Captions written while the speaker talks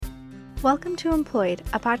Welcome to Employed,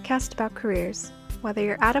 a podcast about careers. Whether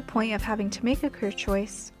you're at a point of having to make a career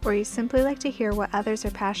choice, or you simply like to hear what others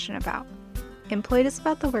are passionate about, Employed is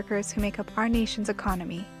about the workers who make up our nation's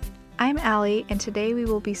economy. I'm Allie, and today we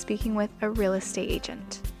will be speaking with a real estate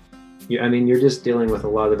agent. You're just dealing with a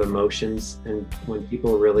lot of emotions, and when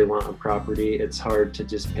people really want a property, it's hard to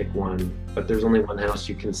just pick one. But there's only one house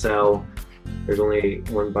you can sell. There's only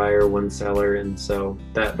one buyer, one seller, and so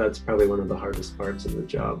that's probably one of the hardest parts of the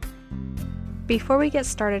job. Before we get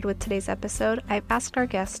started with today's episode, I've asked our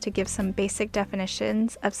guest to give some basic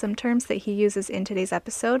definitions of some terms that he uses in today's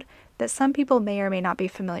episode that some people may or may not be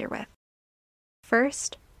familiar with.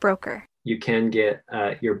 First, broker. You can get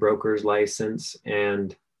your broker's license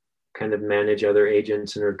and kind of manage other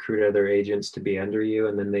agents and recruit other agents to be under you,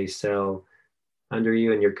 and then they sell under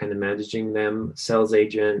you and you're kind of managing them. Sales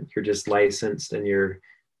agent, you're just licensed and you're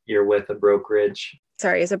with a brokerage.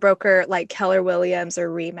 Sorry, is a broker like Keller Williams or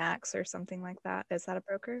Remax or something like that? Is that a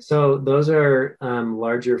broker? So those are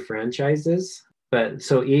larger franchises, but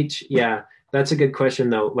so that's a good question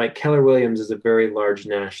though. Like Keller Williams is a very large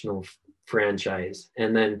national franchise,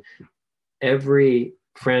 and then every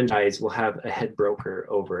franchise will have a head broker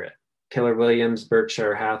over it. Keller Williams,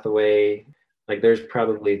 Berkshire Hathaway, like there's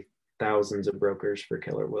probably thousands of brokers for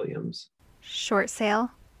Keller Williams. Short sale.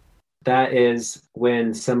 That is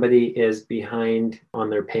when somebody is behind on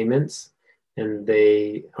their payments and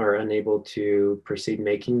they are unable to proceed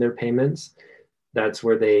making their payments. That's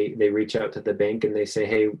where they reach out to the bank and they say,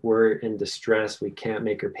 hey, we're in distress. We can't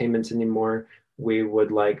make our payments anymore. We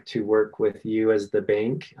would like to work with you as the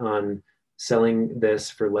bank on selling this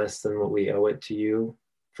for less than what we owe it to you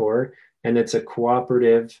for. And it's a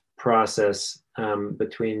cooperative process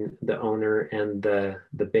between the owner and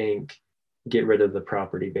the bank. Get rid of the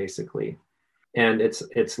property basically, and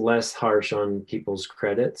it's less harsh on people's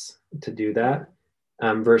credits to do that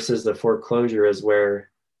versus the foreclosure is where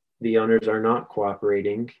the owners are not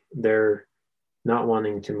cooperating, they're not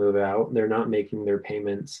wanting to move out, they're not making their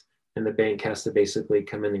payments, and the bank has to basically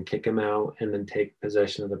come in and kick them out and then take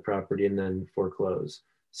possession of the property and then foreclose.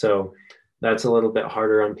 So that's a little bit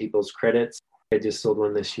harder on people's credits. I just sold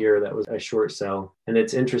one this year that was a short sell. And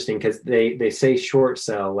it's interesting because they say short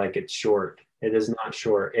sell like it's short. It is not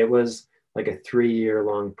short. It was like a 3-year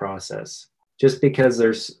long process. Just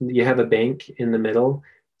because you have a bank in the middle.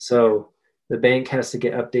 So the bank has to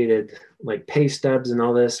get updated like pay stubs and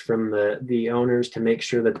all this from the owners to make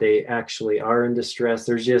sure that they actually are in distress.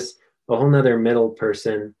 There's just a whole nother middle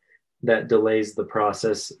person that delays the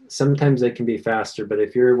process. Sometimes it can be faster, but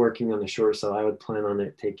if you're working on a short sell, I would plan on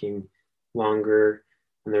it taking longer,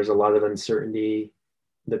 and there's a lot of uncertainty.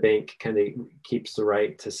 The bank kind of keeps the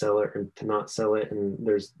right to sell it or to not sell it, and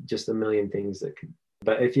there's just a million things that could.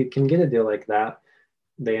 But if you can get a deal like that,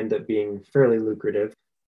 they end up being fairly lucrative.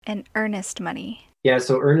 And earnest money. Yeah,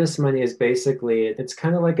 so earnest money is basically, it's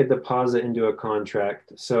kind of like a deposit into a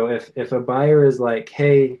contract. So if a buyer is like,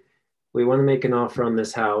 hey, we want to make an offer on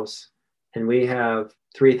this house and we have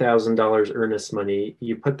 $3,000 earnest money,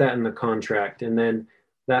 you put that in the contract, and then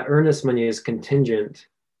that earnest money is contingent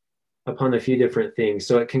upon a few different things.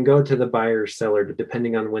 So it can go to the buyer or seller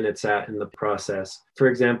depending on when it's at in the process. For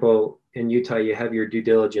example, in Utah, you have your due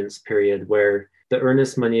diligence period where the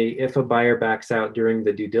earnest money, if a buyer backs out during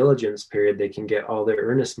the due diligence period, they can get all their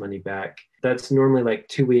earnest money back. That's normally like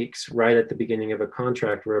 2 weeks right at the beginning of a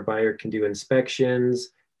contract where a buyer can do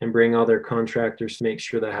inspections and bring all their contractors to make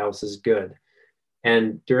sure the house is good.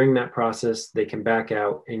 And during that process, they can back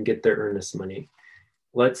out and get their earnest money.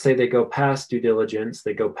 Let's say they go past due diligence,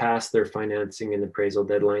 they go past their financing and appraisal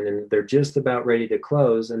deadline, and they're just about ready to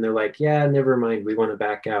close. And they're like, yeah, never mind, we want to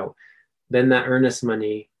back out. Then that earnest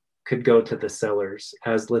money could go to the sellers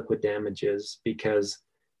as liquid damages because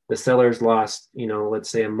the sellers lost, let's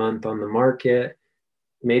say a month on the market.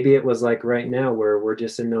 Maybe it was like right now where we're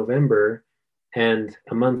just in November and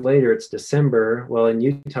a month later it's December. Well, in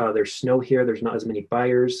Utah, there's snow here. There's not as many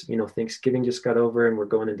buyers. Thanksgiving just got over and we're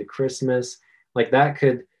going into Christmas. Like that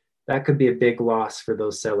could be a big loss for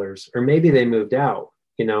those sellers. Or maybe they moved out,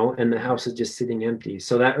 and the house is just sitting empty.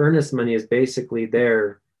 So that earnest money is basically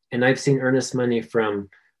there. And I've seen earnest money from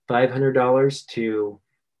 $500 to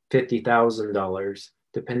 $50,000,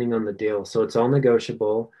 depending on the deal. So it's all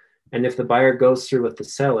negotiable. And if the buyer goes through with the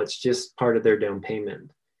sell, it's just part of their down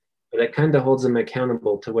payment. But it kind of holds them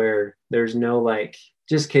accountable to where there's no like,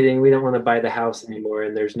 just kidding, we don't want to buy the house anymore,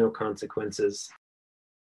 and there's no consequences.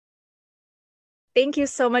 Thank you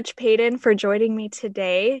so much, Peyton, for joining me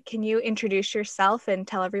today. Can you introduce yourself and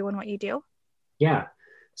tell everyone what you do? Yeah.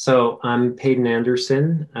 So I'm Peyton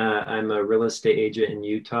Anderson. I'm a real estate agent in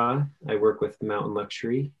Utah. I work with Mountain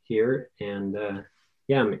Luxury here, and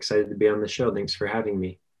Yeah, I'm excited to be on the show. Thanks for having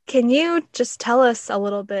me. Can you just tell us a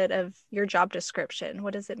little bit of your job description?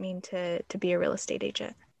 What does it mean to be a real estate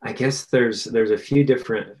agent? I guess there's a few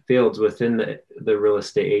different fields within the real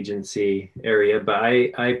estate agency area, but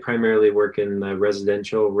I primarily work in the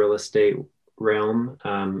residential real estate realm,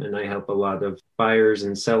 and I help a lot of buyers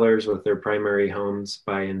and sellers with their primary homes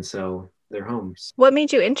buy and sell their homes. What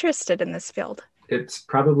made you interested in this field? It's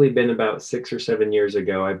probably been about 6 or 7 years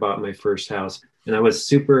ago. I bought my first house and I was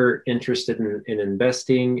super interested in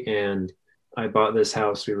investing. And I bought this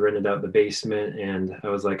house. We rented out the basement and I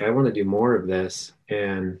was like, I want to do more of this.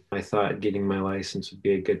 And I thought getting my license would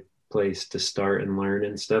be a good place to start and learn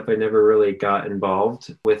and stuff. I never really got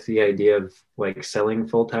involved with the idea of like selling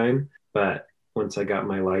full time. But once I got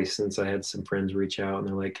my license, I had some friends reach out and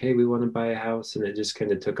they're like, hey, we want to buy a house. And it just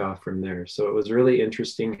kind of took off from there. So it was really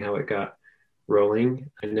interesting how it got rolling.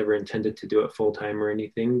 I never intended to do it full time or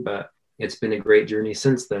anything, but it's been a great journey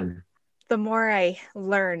since then. The more I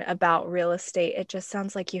learn about real estate, it just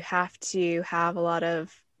sounds like you have to have a lot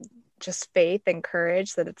of just faith and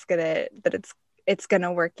courage that it's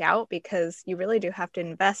gonna work out, because you really do have to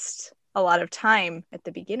invest a lot of time at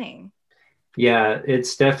the beginning. Yeah,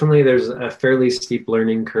 it's definitely there's a fairly steep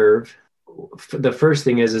learning curve. The first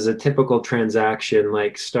thing is a typical transaction,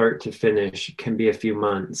 like start to finish, can be a few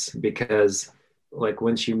months because like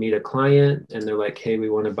once you meet a client and they're like, hey, we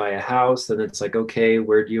want to buy a house, then it's like, okay,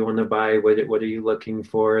 where do you want to buy? What are you looking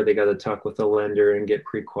for? They got to talk with the lender and get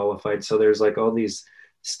pre-qualified. So there's like all these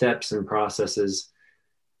steps and processes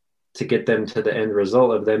to get them to the end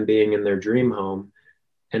result of them being in their dream home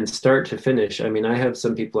and start to finish. I mean, I have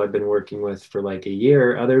some people I've been working with for like a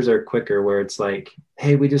year. Others are quicker where it's like,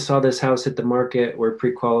 hey, we just saw this house hit the market. We're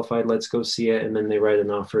pre-qualified. Let's go see it. And then they write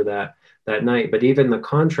an offer that night. But even the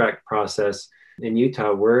contract process in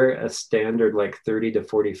Utah, we're a standard like 30 to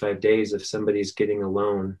 45 days if somebody's getting a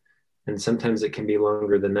loan. And sometimes it can be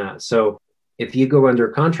longer than that. So if you go under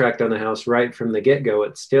contract on a house right from the get-go,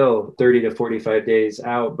 it's still 30 to 45 days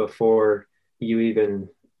out before you even,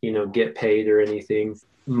 get paid or anything.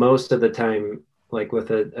 Most of the time, like with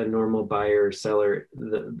a normal buyer or seller,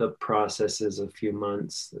 the process is a few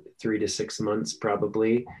months, 3 to 6 months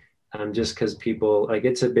probably, just because people, like,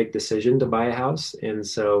 it's a big decision to buy a house. And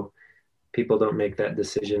so people don't make that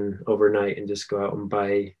decision overnight and just go out and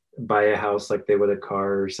buy a house like they would a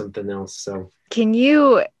car or something else. So can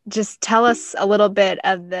you just tell us a little bit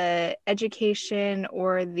of the education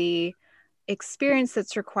or the experience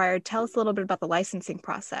that's required? Tell us a little bit about the licensing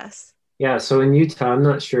process. yeah, so in Utah, I'm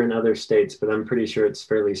not sure in other states, but I'm pretty sure it's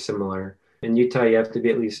fairly similar. In Utah, you have to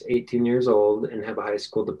be at least 18 years old and have a high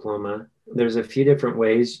school diploma. There's a few different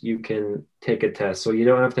ways you can take a test. So you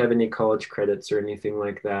don't have to have any college credits or anything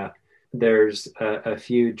like that. There's a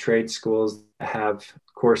few trade schools that have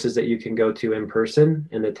courses that you can go to in person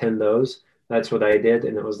and attend those. That's what I did.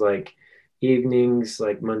 And it was like evenings,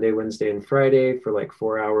 like Monday, Wednesday, and Friday for like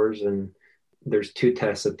 4 hours. And there's two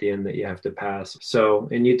tests at the end that you have to pass. So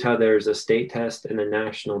in Utah, there's a state test and a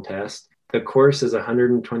national test. The course is a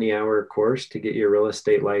 120-hour course to get your real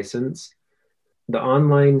estate license. The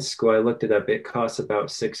online school, I looked it up, it costs about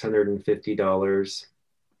 $650.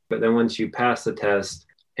 But then once you pass the test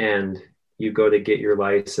and you go to get your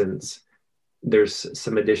license, there's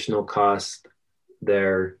some additional cost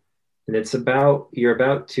there. And you're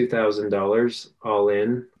about $2,000 all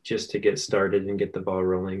in just to get started and get the ball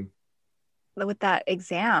rolling. With that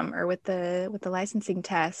exam or with the licensing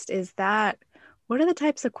test, what are the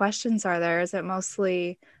types of questions are there? Is it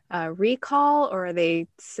mostly recall, or are they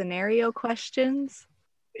scenario questions?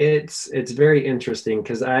 It's very interesting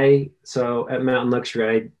because so at Mountain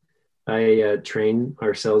Luxury, I train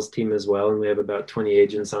our sales team as well, and we have about 20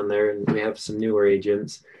 agents on there, and we have some newer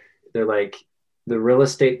agents. They're like, the real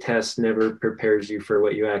estate test never prepares you for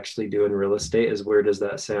what you actually do in real estate, as weird as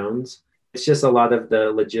that sounds. It's just a lot of the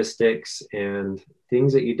logistics and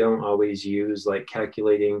things that you don't always use, like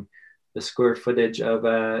calculating the square footage of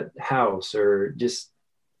a house, or just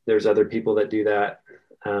there's other people that do that,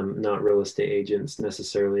 not real estate agents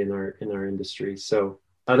necessarily in our industry. So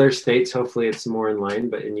other states, hopefully it's more in line,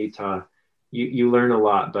 but in Utah, you learn a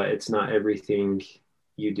lot, but it's not everything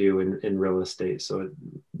you do in real estate. So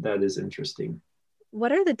that is interesting.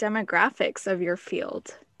 What are the demographics of your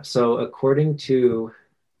field? So according to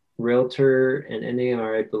Realtor and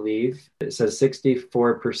NAR, I believe, it says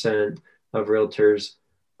 64% of realtors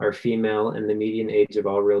are female and the median age of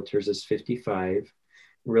all realtors is 55.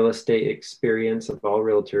 Real estate experience of all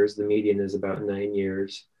realtors, the median is about 9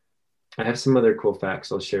 years. I have some other cool facts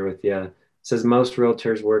I'll share with you. It says most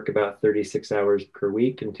realtors work about 36 hours per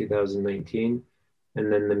week in 2019.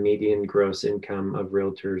 And then the median gross income of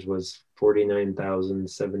realtors was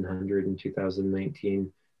 49,700 in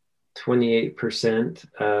 2019.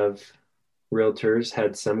 28% of realtors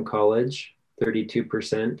had some college,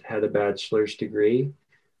 32% had a bachelor's degree.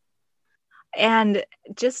 And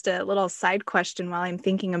just a little side question while I'm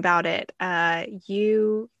thinking about it.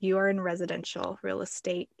 You are in residential real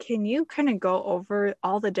estate. Can you kind of go over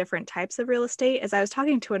all the different types of real estate? As I was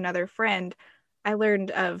talking to another friend, I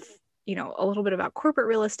learned of, a little bit about corporate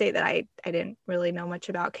real estate that I didn't really know much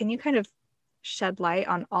about. Can you kind of shed light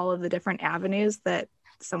on all of the different avenues that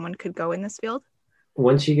someone could go in this field?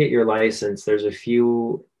 Once you get your license, there's a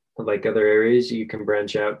few like other areas you can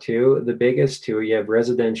branch out to. The biggest two, you have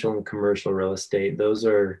residential and commercial real estate. Those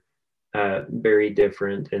are very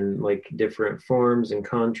different and like different forms and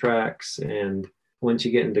contracts. And once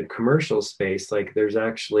you get into commercial space, like there's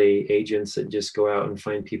actually agents that just go out and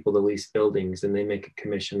find people to lease buildings and they make a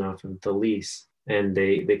commission off of the lease, and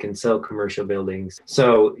they can sell commercial buildings.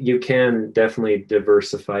 So you can definitely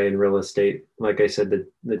diversify in real estate. Like I said,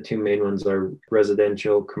 the two main ones are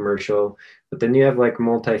residential, commercial, but then you have like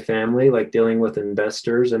multifamily, like dealing with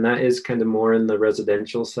investors, and that is kind of more in the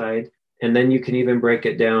residential side. And then you can even break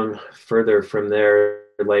it down further from there.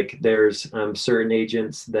 Like there's certain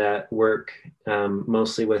agents that work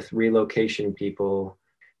mostly with relocation people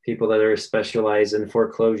that are specialized in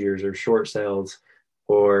foreclosures or short sales,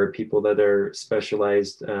 or people that are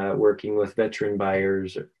specialized working with veteran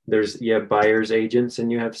buyers. You have buyers agents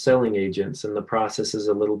and you have selling agents, and the process is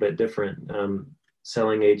a little bit different.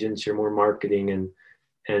 Selling agents, you're more marketing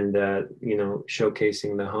and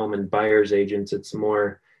showcasing the home, and buyers agents, it's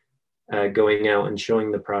more going out and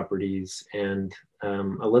showing the properties, and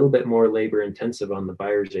a little bit more labor intensive on the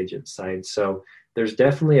buyer's agent side. So there's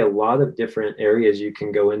definitely a lot of different areas you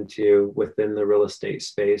can go into within the real estate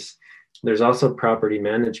space. There's also property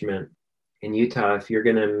management. In Utah, if you're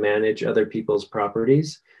going to manage other people's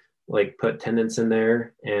properties, like put tenants in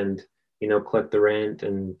there and collect the rent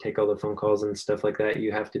and take all the phone calls and stuff like that,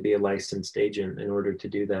 you have to be a licensed agent in order to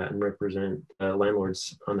do that and represent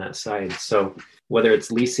landlords on that side. So whether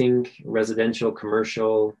it's leasing, residential,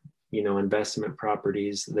 commercial, investment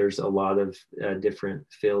properties, there's a lot of different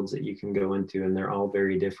fields that you can go into, and they're all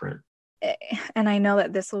very different. And I know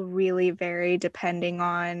that this will really vary depending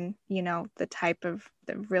on, the type of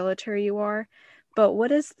the realtor you are. But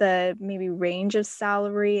what is the maybe range of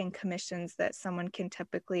salary and commissions that someone can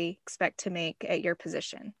typically expect to make at your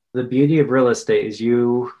position? The beauty of real estate is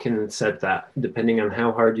you can set that depending on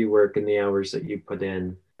how hard you work and the hours that you put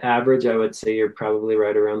in. Average, I would say you're probably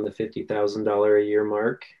right around the $50,000 a year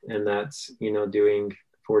mark. And that's, doing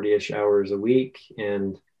 40-ish hours a week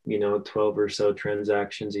and, 12 or so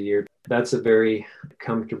transactions a year. That's a very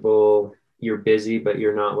comfortable, you're busy, but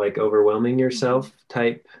you're not like overwhelming yourself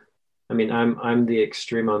type. I mean, I'm the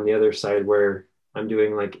extreme on the other side where I'm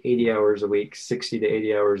doing like 80 hours a week, 60 to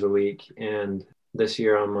 80 hours a week. And this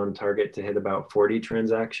year I'm on target to hit about 40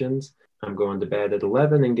 transactions. I'm going to bed at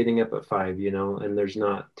 11 and getting up at 5, and there's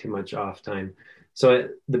not too much off time. So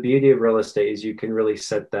the beauty of real estate is you can really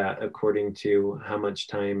set that according to how much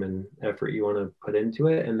time and effort you want to put into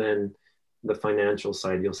it. And then the financial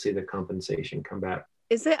side, you'll see the compensation come back.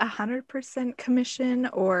 Is it 100% commission,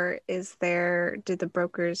 or do the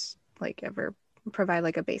brokers like ever provide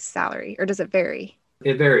like a base salary, or does it vary?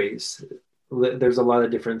 It varies. There's a lot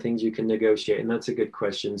of different things you can negotiate, and that's a good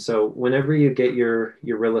question. So whenever you get your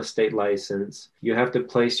real estate license, you have to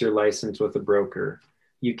place your license with a broker.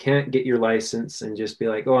 You can't get your license and just be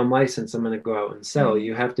like, oh, I'm licensed, I'm going to go out and sell.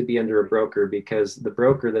 You have to be under a broker, because the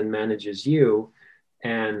broker then manages you,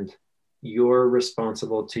 and you're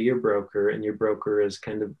responsible to your broker, and your broker is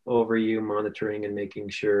kind of over you, monitoring and making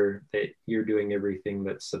sure that you're doing everything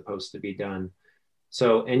that's supposed to be done.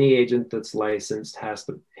 So any agent that's licensed has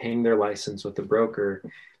to hang their license with the broker.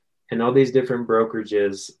 And all these different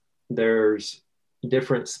brokerages, there's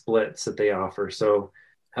different splits that they offer. So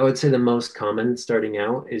I would say the most common starting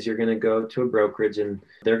out is you're going to go to a brokerage and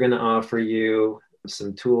they're going to offer you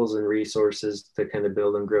some tools and resources to kind of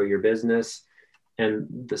build and grow your business. And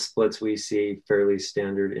the splits we see fairly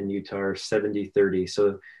standard in Utah are 70-30.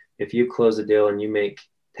 So if you close a deal and you make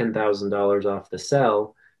 $10,000 off the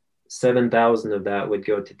sell, 7,000 of that would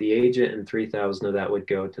go to the agent and 3,000 of that would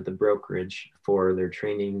go to the brokerage for their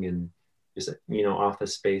training and just,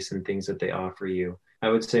 office space and things that they offer you. I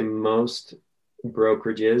would say most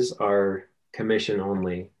brokerages are commission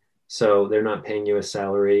only. So they're not paying you a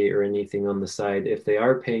salary or anything on the side. If they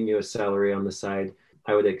are paying you a salary on the side,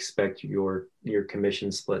 I would expect your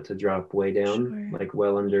commission split to drop way down, like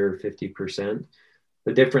well under 50%.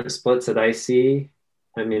 The different splits that I see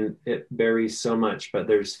I mean, it varies so much, but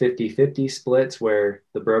there's 50-50 splits where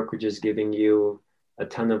the brokerage is giving you a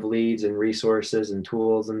ton of leads and resources and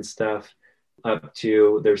tools and stuff, up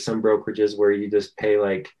to there's some brokerages where you just pay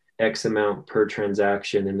like X amount per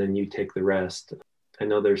transaction and then you take the rest. I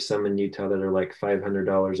know there's some in Utah that are like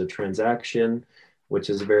 $500 a transaction, which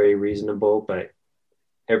is very reasonable, but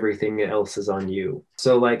everything else is on you.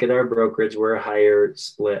 So like at our brokerage, we're a higher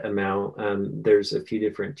split amount. There's a few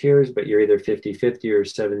different tiers, but you're either 50-50 or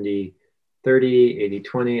 70-30,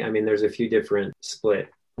 80-20. I mean, there's a few different split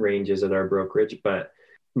ranges at our brokerage, but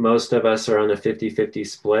most of us are on a 50-50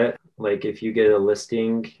 split. Like if you get a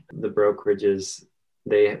listing, the brokerages,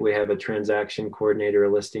 we have a transaction coordinator,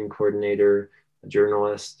 a listing coordinator, a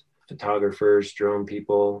journalist, photographers, drone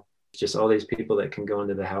people, just all these people that can go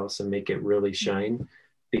into the house and make it really shine.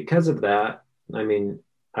 Because of that, I mean,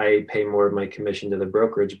 I pay more of my commission to the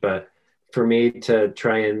brokerage, but for me to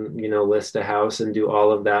try and, list a house and do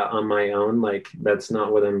all of that on my own, like that's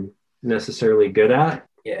not what I'm necessarily good at.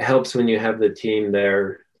 It helps when you have the team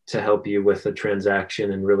there to help you with the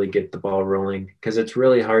transaction and really get the ball rolling, because it's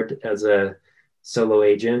really hard as a solo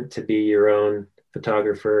agent to be your own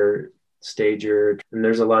photographer, stager. And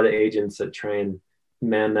there's a lot of agents that try and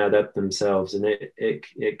man that up themselves, and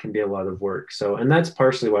it can be a lot of work. So, and that's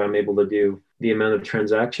partially why I'm able to do the amount of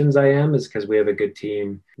transactions I am, is because we have a good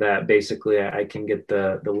team that basically I can get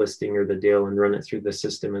the listing or the deal and run it through the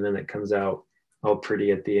system, and then it comes out all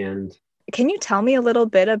pretty at the end. Can you tell me a little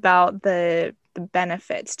bit about the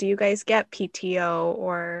benefits? Do you guys get PTO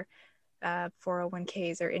or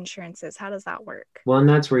 401ks or insurances? How does that work? Well, and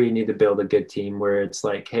that's where you need to build a good team, where it's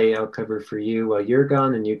like, hey, I'll cover for you while you're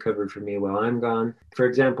gone and you cover for me while I'm gone. For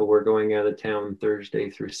example, we're going out of town Thursday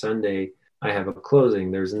through Sunday. I have a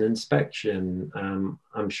closing, there's an inspection.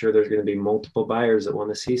 I'm sure there's going to be multiple buyers that want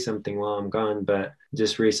to see something while I'm gone. But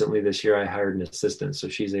just recently this year, I hired an assistant, so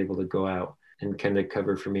she's able to go out and kind of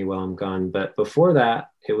cover for me while I'm gone. But before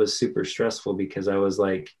that, it was super stressful because I was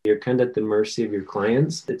like, you're kind of at the mercy of your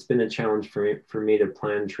clients. It's been a challenge for me to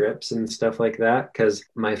plan trips and stuff like that, because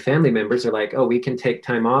my family members are like, oh, we can take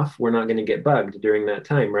time off. We're not going to get bugged during that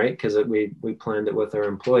time, right? Because we planned it with our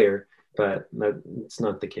employer, but it's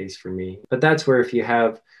not the case for me. But that's where if you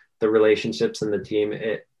have the relationships and the team,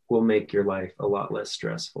 it will make your life a lot less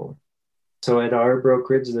stressful. So at our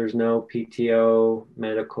brokerage, there's no PTO,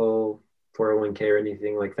 medical, 401k or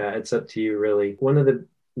anything like that. It's up to you, really. One of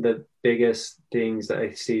the biggest things that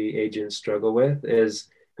I see agents struggle with is,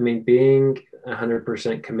 I mean, being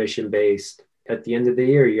 100% commission based, at the end of the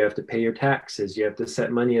year, you have to pay your taxes, you have to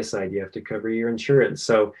set money aside, you have to cover your insurance.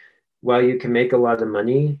 So while you can make a lot of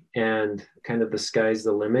money and kind of the sky's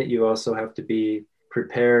the limit, you also have to be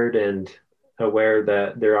prepared and aware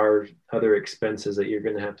that there are other expenses that you're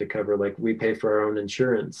going to have to cover. Like we pay for our own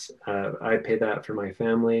insurance. I pay that for my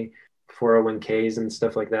family. 401ks and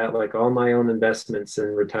stuff like that. Like all my own investments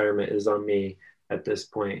and retirement is on me at this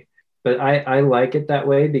point. But I like it that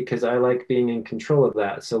way because I like being in control of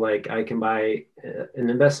that. So like I can buy an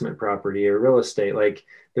investment property or real estate. Like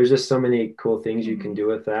there's just so many cool things you can do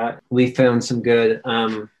with that. We found some good,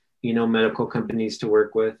 medical companies to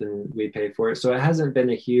work with, and we pay for it. So it hasn't been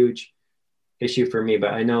a huge issue for me,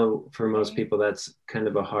 but I know for most people that's kind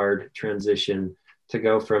of a hard transition to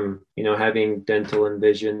go from, having dental and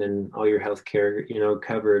vision and all your healthcare,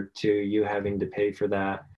 covered, to you having to pay for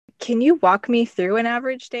that. Can you walk me through an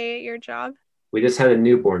average day at your job? We just had a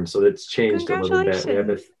newborn, so it's changed a little bit. We have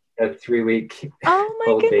a 3-week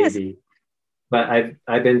old baby. But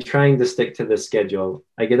I've been trying to stick to the schedule.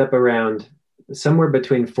 I get up around somewhere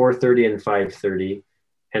between 4:30 and 5:30,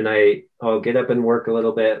 and I'll get up and work a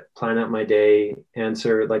little bit, plan out my day,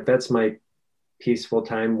 answer. Like that's my peaceful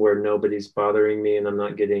time where nobody's bothering me and I'm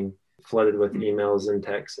not getting flooded with emails and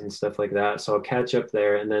texts and stuff like that. So I'll catch up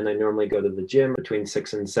there, and then I normally go to the gym between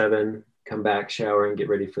 6 and 7, come back, shower, and get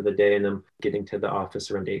ready for the day. And I'm getting to the office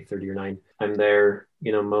around 8:30 or 9. I'm there,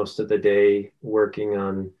 most of the day working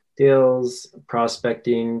on deals,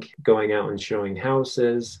 prospecting, going out and showing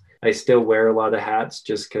houses. I still wear a lot of hats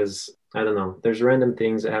just because, I don't know, there's random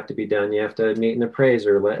things that have to be done. You have to meet an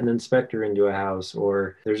appraiser, let an inspector into a house,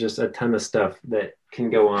 or there's just a ton of stuff that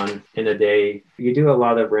can go on in a day. You do a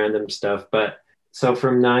lot of random stuff. But so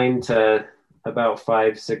from 9 to about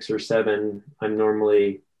 5, 6, or 7, I'm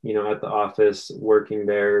normally, at the office working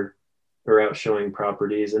there or out showing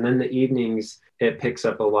properties. And then the evenings, it picks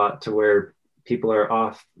up a lot to where people are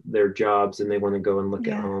off their jobs and they want to go and look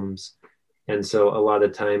at homes. And so a lot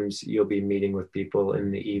of times you'll be meeting with people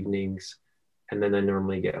in the evenings, and then I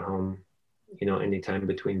normally get home, anytime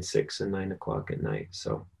between 6 and 9 o'clock at night.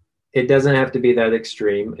 So it doesn't have to be that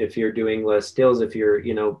extreme. If you're doing less deals, if you're,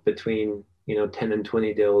 between 10 and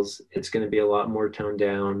 20 deals, it's going to be a lot more toned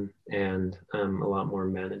down and a lot more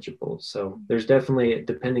manageable. So there's definitely,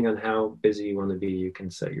 depending on how busy you want to be, you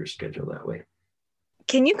can set your schedule that way.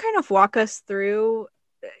 Can you kind of walk us through,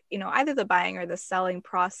 either the buying or the selling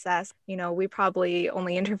process? We probably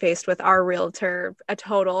only interfaced with our realtor a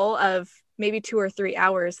total of maybe 2 or 3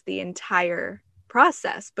 hours the entire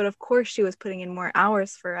process. But of course, she was putting in more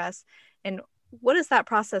hours for us. And what is that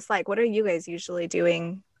process like? What are you guys usually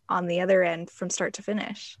doing on the other end from start to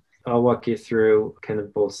finish? I'll walk you through kind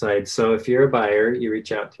of both sides. So if you're a buyer, you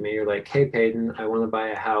reach out to me, you're like, hey, Peyton, I want to buy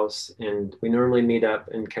a house. And we normally meet up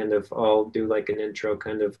and kind of all do like an intro,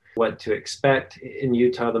 kind of what to expect. In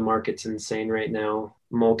Utah, the market's insane right now.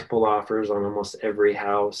 Multiple offers on almost every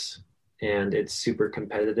house, and it's super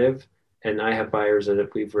competitive. And I have buyers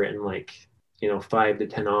that we've written like, 5 to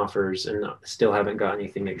 10 offers and still haven't got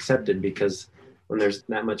anything accepted, because when there's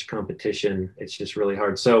that much competition, it's just really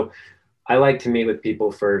hard. So I like to meet with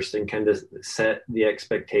people first and kind of set the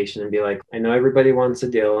expectation and be like, I know everybody wants a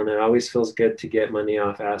deal, and it always feels good to get money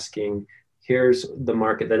off asking. Here's the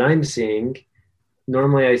market that I'm seeing.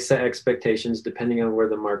 Normally, I set expectations depending on where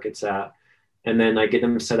the market's at. And then I get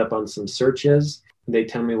them set up on some searches. They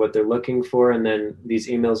tell me what they're looking for. And then these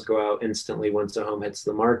emails go out instantly once a home hits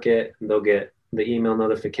the market, and they'll get the email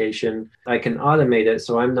notification. I can automate it,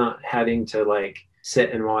 so I'm not having to like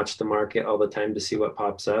sit and watch the market all the time to see what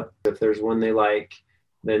pops up. If there's one they like,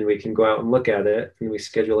 then we can go out and look at it, and we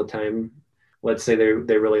schedule a time. Let's say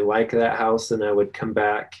they really like that house, then I would come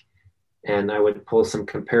back and I would pull some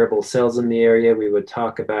comparable sales in the area. We would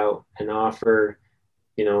talk about an offer,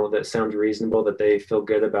 that sounds reasonable, that they feel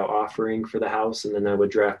good about offering for the house. And then I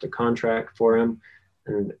would draft a contract for them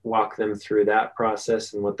and walk them through that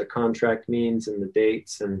process and what the contract means and the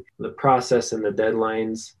dates and the process and the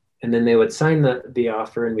deadlines. And then they would sign the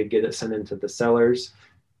offer, and we'd get it sent into the sellers.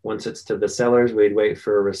 Once it's to the sellers, we'd wait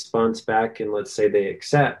for a response back, and let's say they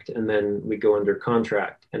accept, and then we go under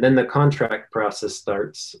contract. And then the contract process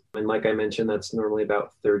starts. And like I mentioned, that's normally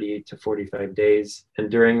about 30 to 45 days. And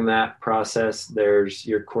during that process,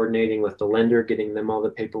 you're coordinating with the lender, getting them all the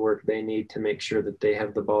paperwork they need to make sure that they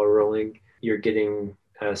have the ball rolling. You're getting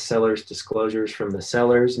sellers' disclosures from the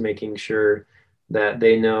sellers, making sure that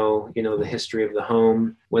they know, the history of the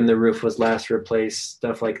home, when the roof was last replaced,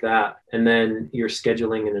 stuff like that. And then you're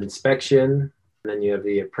scheduling an inspection, and then you have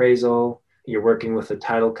the appraisal. You're working with a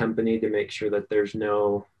title company to make sure that there's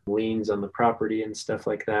no liens on the property and stuff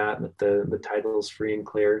like that the title is free and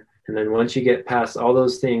clear. And then once you get past all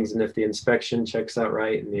those things, and if the inspection checks out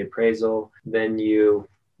right and the appraisal, then you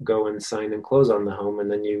go and sign and close on the home,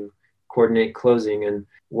 and then you coordinate closing and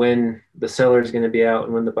when the seller is going to be out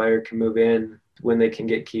and when the buyer can move in, when they can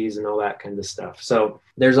get keys and all that kind of stuff. So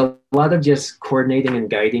there's a lot of just coordinating and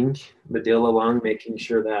guiding the deal along, making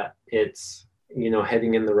sure that it's,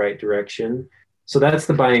 heading in the right direction. So that's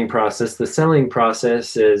the buying process. The selling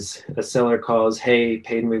process is a seller calls, hey,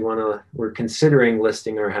 Peyton, we're considering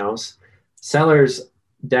listing our house. Sellers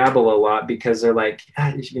dabble a lot because they're like,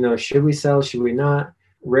 should we sell? Should we not?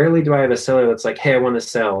 Rarely do I have a seller that's like, hey, I want to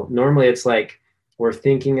sell. Normally it's like, we're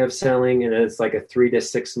thinking of selling, and it's like a 3 to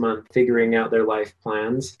 6 month figuring out their life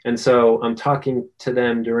plans. And so I'm talking to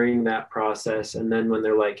them during that process. And then when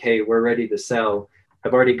they're like, hey, we're ready to sell,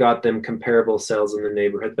 I've already got them comparable sales in the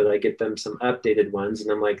neighborhood, but I get them some updated ones.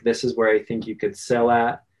 And I'm like, this is where I think you could sell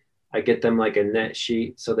at. I get them like a net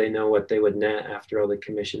sheet so they know what they would net after all the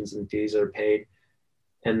commissions and fees are paid.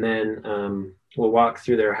 And then we'll walk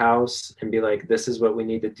through their house and be like, this is what we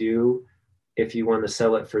need to do if you want to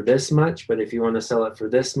sell it for this much, but if you want to sell it for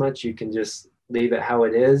this much, you can just leave it how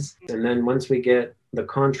it is. And then once we get the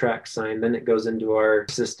contract signed, then it goes into our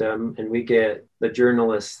system, and we get the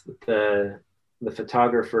journalist, the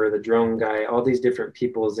photographer, the drone guy, all these different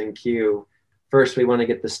people's in queue. First, we want to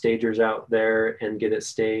get the stagers out there and get it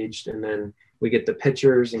staged, and then we get the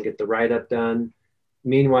pictures and get the write-up done.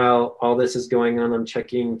 Meanwhile, all this is going on, I'm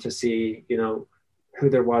checking to see, who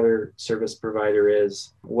their water service provider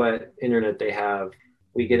is, what internet they have.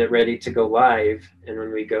 We get it ready to go live. And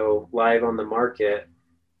when we go live on the market,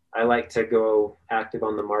 I like to go active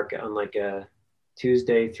on the market on like a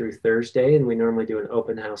Tuesday through Thursday. And we normally do an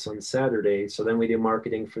open house on Saturday. So then we do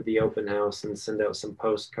marketing for the open house and send out some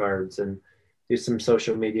postcards and do some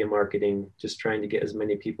social media marketing, just trying to get as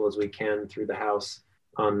many people as we can through the house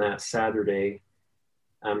on that Saturday.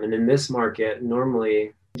 And in this market,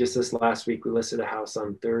 normally, just this last week, we listed a house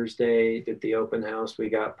on Thursday, did the open house. We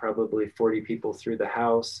got probably 40 people through the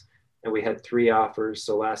house, and we had 3 offers.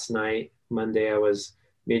 So last night, Monday, I was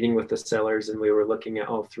meeting with the sellers, and we were looking at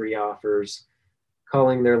all 3 offers,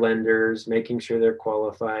 calling their lenders, making sure they're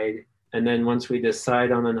qualified. And then once we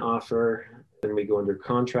decide on an offer, then we go under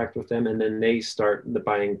contract with them, and then they start the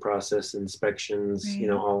buying process, inspections, Right.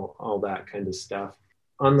 all that kind of stuff.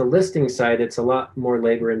 On the listing side, it's a lot more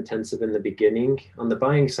labor intensive in the beginning. On the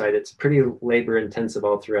buying side, it's pretty labor intensive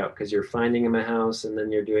all throughout because you're finding them a house and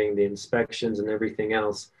then you're doing the inspections and everything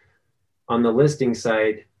else. On the listing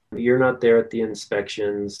side, you're not there at the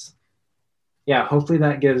inspections. Yeah, hopefully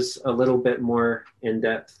that gives a little bit more in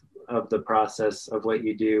depth of the process of what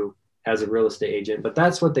you do as a real estate agent. But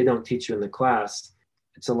that's what they don't teach you in the class.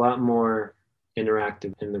 It's a lot more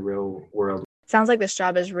interactive in the real world. Sounds like this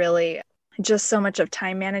job is really just so much of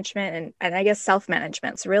time management and I guess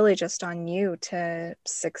self-management. It's really just on you to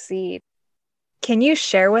succeed. Can you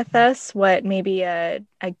share with us what maybe a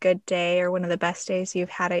good day or one of the best days you've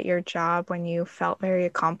had at your job when you felt very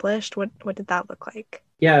accomplished? What did that look like?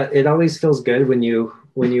 Yeah, it always feels good when you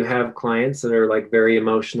have clients that are like very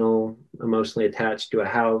emotionally attached to a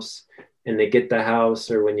house, and they get the house,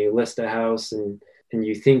 or when you list a house and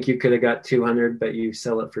you think you could have got 200 but you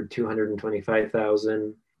sell it for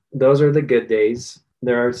 225,000. Those are the good days.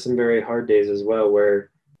 There are some very hard days as well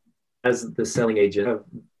where, as the selling agent, have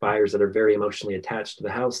buyers that are very emotionally attached to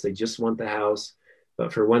the house. They just want the house,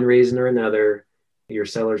 but for one reason or another, your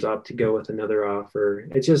sellers opt to go with another offer.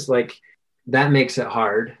 It's just like, that makes it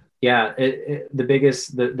hard. Yeah,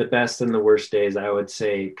 the best and the worst days, I would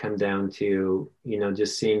say, come down to,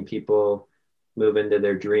 just seeing people move into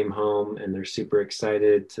their dream home and they're super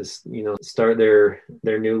excited to, start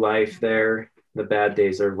their new life there. The bad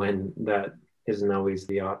days are when that isn't always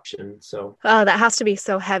the option. So that has to be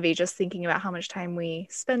so heavy, just thinking about how much time we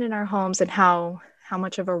spend in our homes and how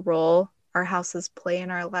much of a role our houses play in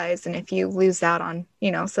our lives. And if you lose out on,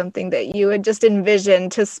 something that you had just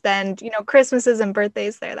envisioned to spend, Christmases and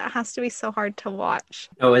birthdays there, that has to be so hard to watch.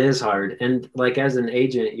 Oh, it is hard. And like, as an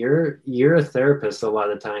agent, you're a therapist a lot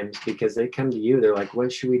of times, because they come to you, they're like,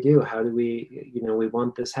 what should we do? How do we, we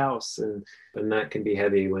want this house. And that can be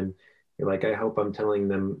heavy when you're like, I hope I'm telling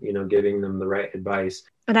them, giving them the right advice.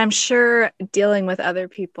 And I'm sure dealing with other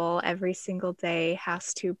people every single day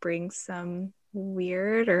has to bring some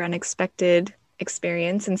weird or unexpected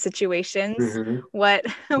experience and situations. Mm-hmm. What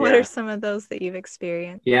are some of those that you've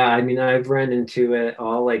experienced? Yeah, I mean, I've run into it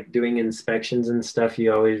all, like doing inspections and stuff.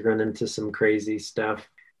 You always run into some crazy stuff.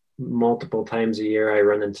 Multiple times a year, I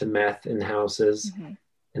run into meth in houses. Mm-hmm.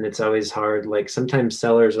 And it's always hard. Like, sometimes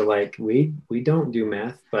sellers are like, we don't do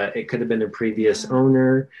meth, but it could have been a previous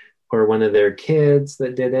owner or one of their kids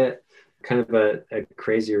that did it. Kind of a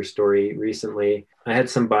crazier story recently. I had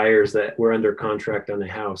some buyers that were under contract on a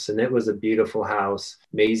house, and it was a beautiful house,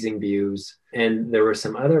 amazing views. And there were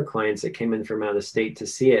some other clients that came in from out of state to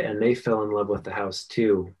see it, and they fell in love with the house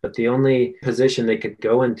too. But the only position they could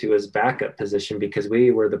go into is backup position, because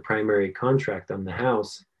we were the primary contract on the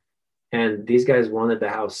house. And these guys wanted the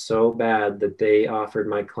house so bad that they offered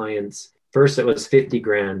my clients, first it was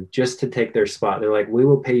 $50,000 just to take their spot. They're like, we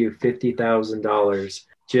will pay you $50,000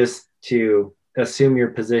 just to assume your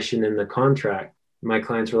position in the contract. My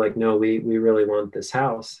clients were like, no, we really want this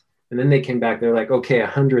house. And then they came back, they're like, okay,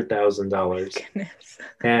 $100,000.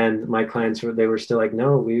 And my clients they were still like,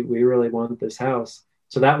 no, we really want this house.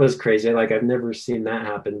 So that was crazy. Like, I've never seen that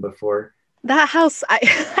happen before. That house,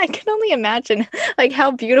 I can only imagine like how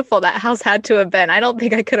beautiful that house had to have been. I don't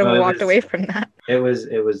think I could have walked away from that. It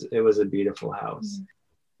was a beautiful house. Mm-hmm.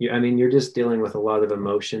 You're just dealing with a lot of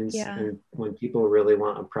emotions. Yeah. And when people really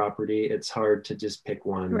want a property, it's hard to just pick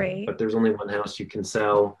one. Right. But there's only one house you can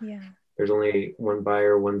sell. Yeah. There's only one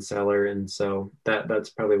buyer, one seller. And so that's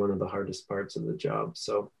probably one of the hardest parts of the job.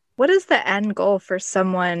 So what is the end goal for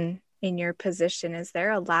someone in your position? Is there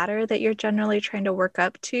a ladder that you're generally trying to work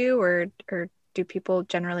up to, or do people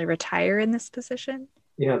generally retire in this position?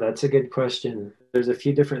 Yeah, that's a good question. There's a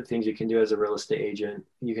few different things you can do as a real estate agent.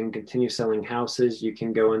 You can continue selling houses. You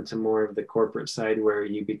can go into more of the corporate side where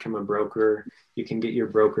you become a broker. You can get your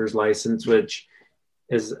broker's license, which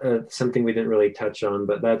is something we didn't really touch on,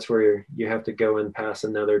 but that's where you have to go and pass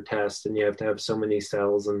another test, and you have to have so many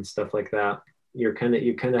sales and stuff like that. You kind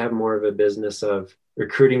of have more of a business of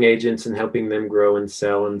recruiting agents and helping them grow and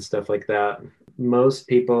sell and stuff like that. Most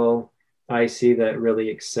people I see that really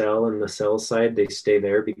excel in the sales side, they stay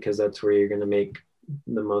there because that's where you're going to make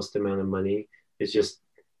the most amount of money, is just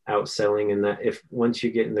outselling. And that if once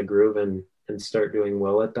you get in the groove and start doing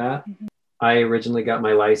well at that. Mm-hmm. I originally got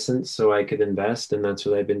my license so I could invest, and that's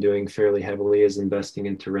what I've been doing fairly heavily, is investing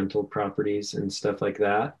into rental properties and stuff like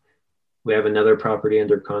that. We have another property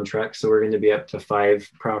under contract, so we're going to be up to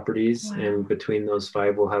 5 properties. Wow. And between those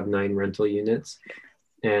 5, we'll have 9 rental units.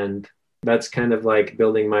 And that's kind of like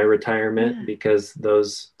building my retirement, because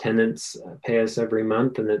those tenants pay us every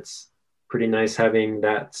month, and it's pretty nice having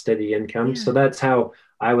that steady income. Yeah. So that's how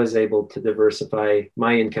I was able to diversify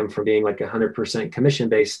my income from being like 100% commission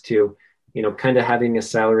based to, kind of having a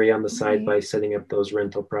salary on the side by setting up those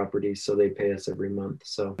rental properties. So they pay us every month.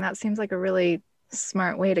 So that seems like a really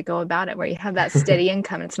smart way to go about it, where you have that steady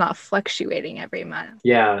income. It's not fluctuating every month.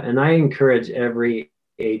 Yeah. And I encourage every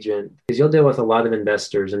agent, because you'll deal with a lot of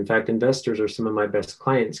investors. In fact, investors are some of my best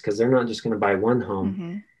clients because they're not just going to buy one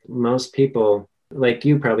home. Most people, like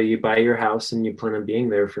you, probably you buy your house and you plan on being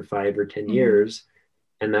there for 5 or 10 years.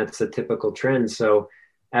 And that's a typical trend. So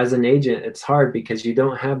as an agent, it's hard because you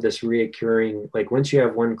don't have this reoccurring, like once you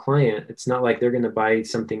have one client, it's not like they're going to buy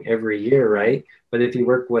something every year, right? But if you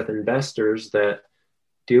work with investors that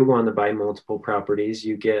do want to buy multiple properties,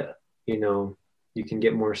 you get, you can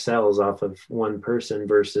get more sales off of one person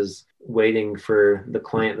versus waiting for the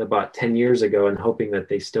client that bought 10 years ago and hoping that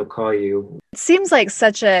they still call you. It seems like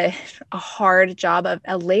such a hard job,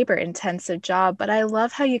 a labor intensive job, but I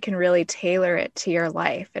love how you can really tailor it to your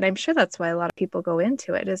life. And I'm sure that's why a lot of people go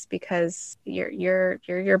into it, is because you're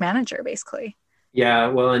your manager basically. Yeah.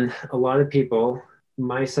 Well, and a lot of people,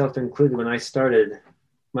 myself included, when I started,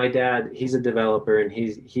 my dad, he's a developer and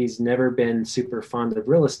he's never been super fond of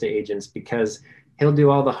real estate agents because he'll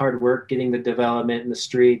do all the hard work getting the development and the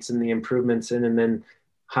streets and the improvements in, and then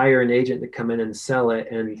hire an agent to come in and sell it.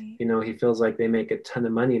 And, he feels like they make a ton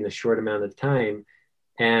of money in a short amount of time.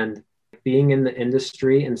 And being in the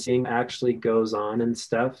industry and seeing what actually goes on and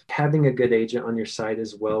stuff, having a good agent on your side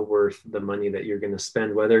is well worth the money that you're going to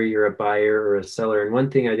spend, whether you're a buyer or a seller. And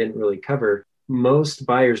one thing I didn't really cover, most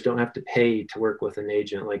buyers don't have to pay to work with an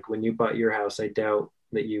agent. Like when you bought your house, I doubt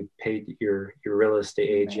that you paid your real estate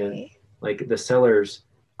agent. Right. Like the sellers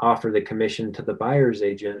offer the commission to the buyer's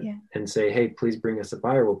agent and say, hey, please bring us a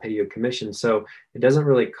buyer. We'll pay you a commission. So it doesn't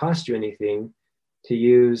really cost you anything to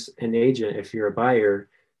use an agent if you're a buyer.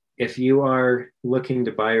 If you are looking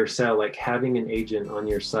to buy or sell, like having an agent on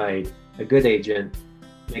your side, a good agent,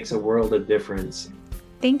 makes a world of difference.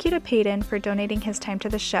 Thank you to Peyton for donating his time to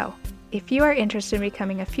the show. If you are interested in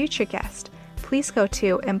becoming a future guest, please go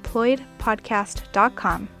to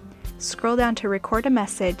employedpodcast.com. Scroll down to record a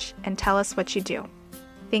message and tell us what you do.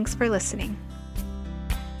 Thanks for listening.